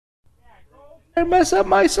mess up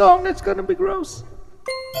my song, that's gonna be gross.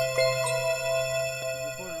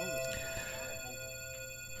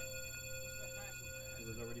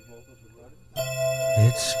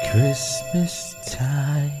 It's Christmas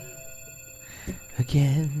time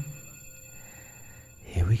again.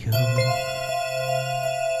 Here we go.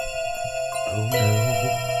 Oh no.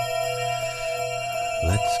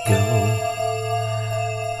 Let's go.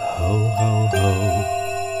 Ho ho ho.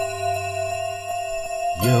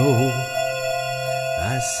 Yo,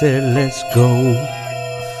 I said let's go.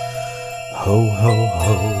 Ho ho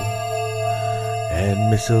ho. And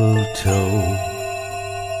mistletoe.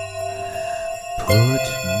 Put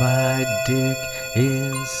my dick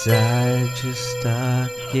inside your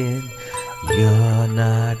stocking. You're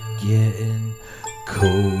not getting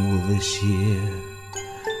cold this year.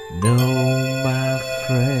 No, my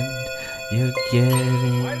friend, you're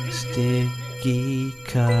getting sticky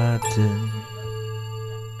cotton.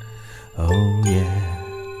 Oh yeah.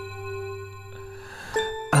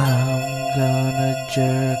 I'm gonna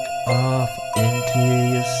jerk off into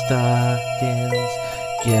your stockings.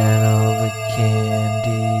 Get all the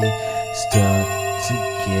candy stuck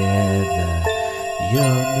together.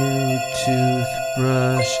 Your new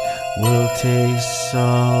toothbrush will taste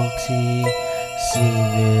salty,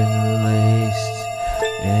 semen laced,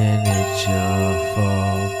 and it's your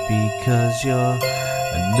fault because you're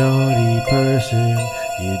a naughty person.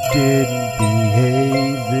 You didn't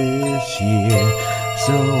behave this year,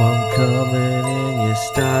 so I'm coming in your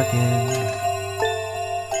stocking.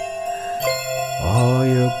 All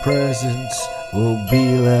your presents will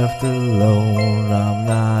be left alone. I'm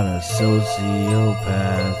not a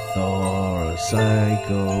sociopath or a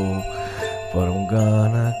psycho, but I'm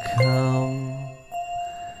gonna come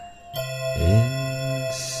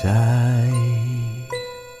inside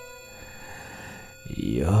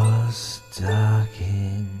your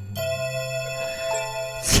stocking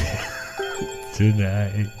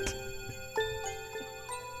tonight.